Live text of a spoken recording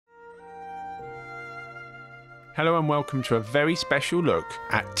Hello and welcome to a very special look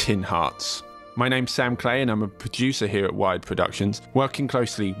at Tin Hearts. My name's Sam Clay and I'm a producer here at Wired Productions, working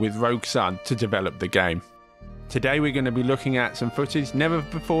closely with Rogue Sun to develop the game. Today we're going to be looking at some footage never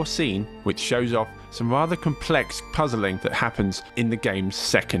before seen, which shows off some rather complex puzzling that happens in the game's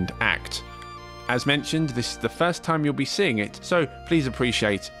second act. As mentioned, this is the first time you'll be seeing it, so please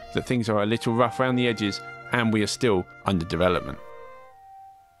appreciate that things are a little rough around the edges and we are still under development.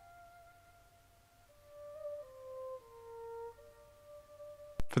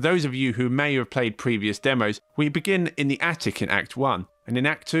 For those of you who may have played previous demos, we begin in the attic in Act 1, and in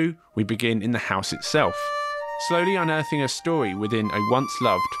Act 2 we begin in the house itself, slowly unearthing a story within a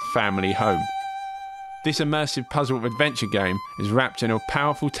once-loved family home. This immersive puzzle adventure game is wrapped in a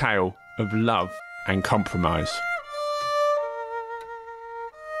powerful tale of love and compromise.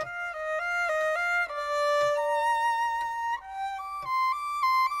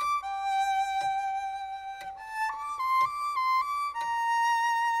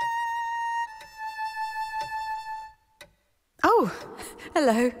 Oh,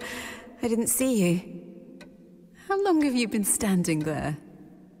 hello. I didn't see you. How long have you been standing there?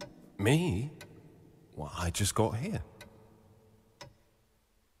 Me? Well, I just got here.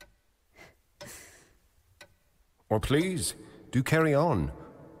 Well, please, do carry on.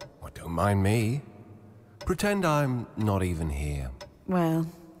 Well, don't mind me. Pretend I'm not even here. Well,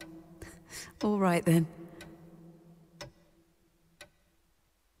 all right then.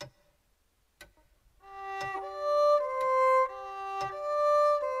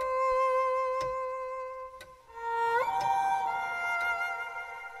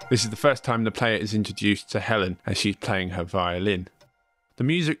 This is the first time the player is introduced to Helen as she's playing her violin. The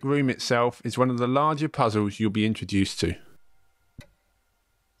music room itself is one of the larger puzzles you'll be introduced to.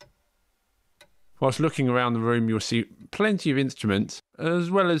 Whilst looking around the room you'll see plenty of instruments, as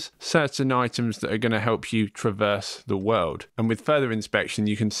well as certain items that are going to help you traverse the world. And with further inspection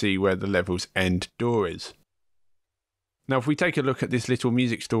you can see where the level's end door is. Now if we take a look at this little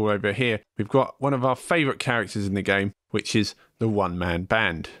music store over here, we've got one of our favourite characters in the game, which is the one-man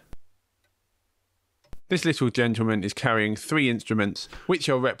band. This little gentleman is carrying 3 instruments which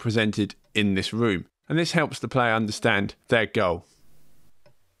are represented in this room, and this helps the player understand their goal.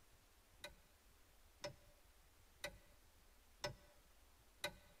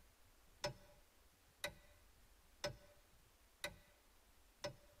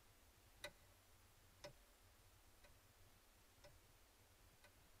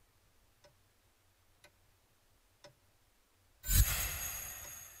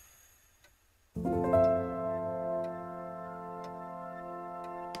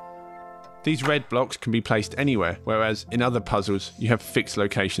 These red blocks can be placed anywhere, whereas in other puzzles you have fixed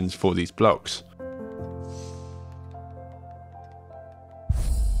locations for these blocks.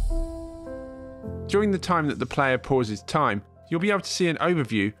 During the time that the player pauses time, you'll be able to see an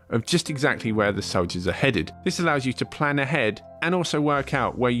overview of just exactly where the soldiers are headed. This allows you to plan ahead and also work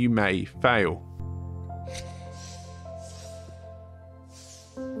out where you may fail.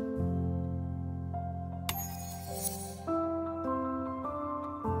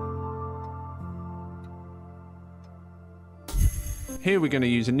 Here we're going to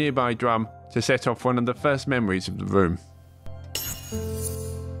use a nearby drum to set off one of the first memories of the room.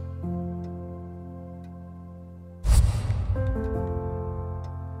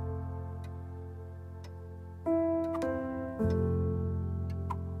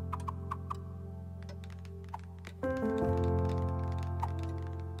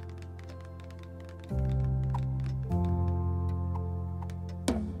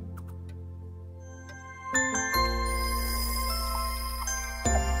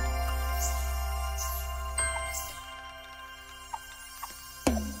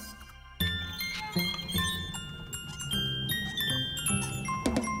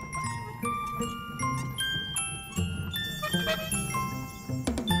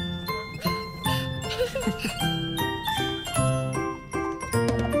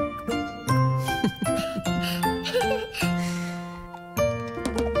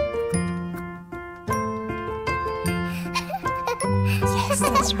 Yes,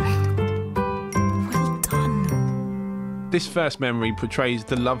 that's right. Well done. This first memory portrays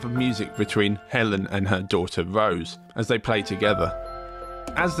the love of music between Helen and her daughter Rose as they play together.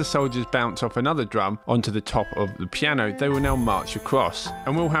 As the soldiers bounce off another drum onto the top of the piano, they will now march across,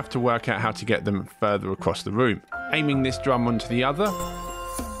 and we'll have to work out how to get them further across the room. Aiming this drum onto the other,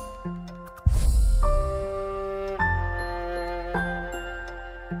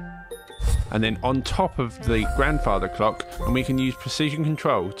 and then on top of the grandfather clock, and we can use precision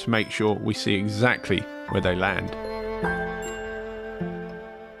control to make sure we see exactly where they land.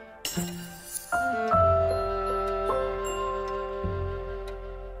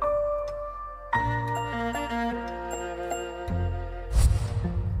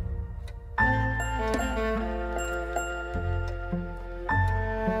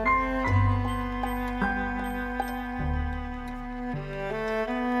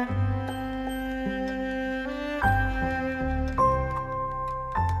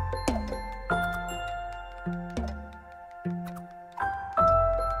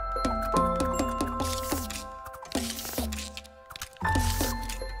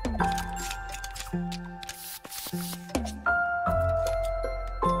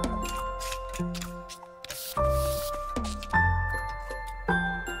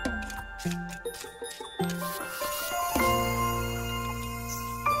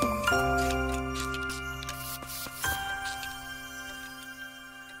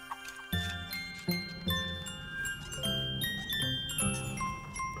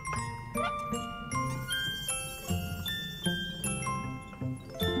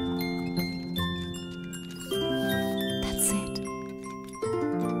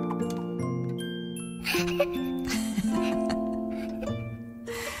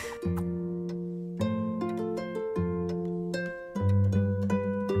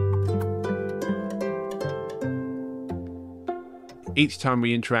 Each time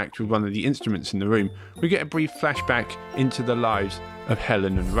we interact with one of the instruments in the room, we get a brief flashback into the lives of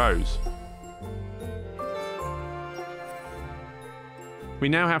Helen and Rose. We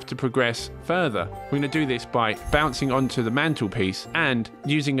now have to progress further. We're going to do this by bouncing onto the mantelpiece and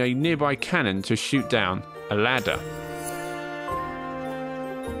using a nearby cannon to shoot down a ladder.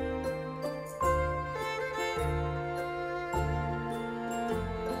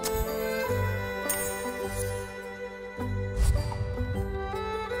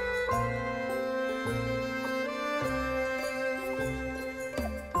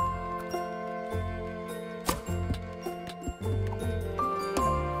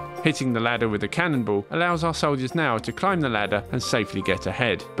 Hitting the ladder with a cannonball allows our soldiers now to climb the ladder and safely get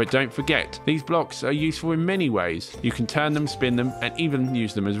ahead. But don't forget, these blocks are useful in many ways. You can turn them, spin them, and even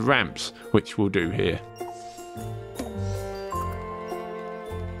use them as ramps, which we'll do here.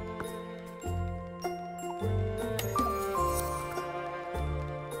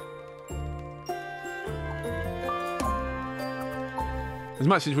 As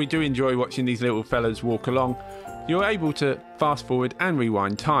much as we do enjoy watching these little fellas walk along, you're able to fast forward and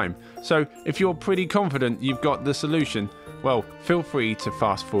rewind time. So if you're pretty confident you've got the solution, well, feel free to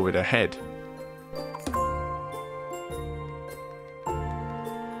fast forward ahead.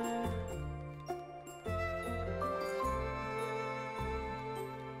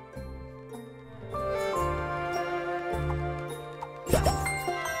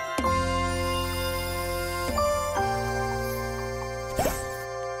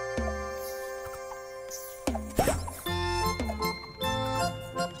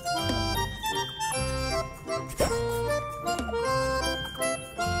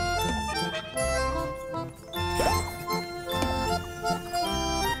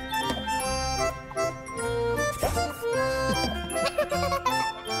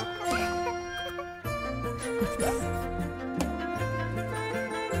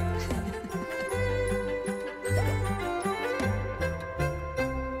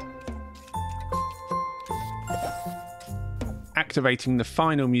 Activating the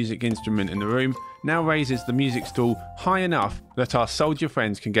final music instrument in the room now raises the music stool high enough that our soldier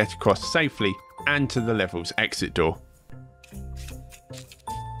friends can get across safely and to the level's exit door.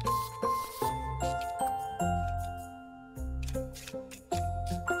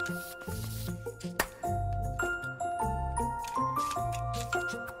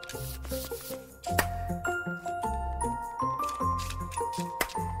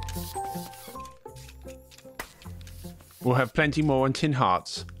 We'll have plenty more on Tin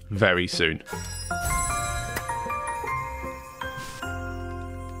Hearts very soon.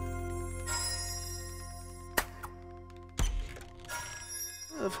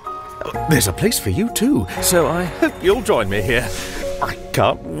 There's a place for you too, so I hope you'll join me here. I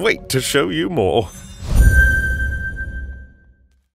can't wait to show you more.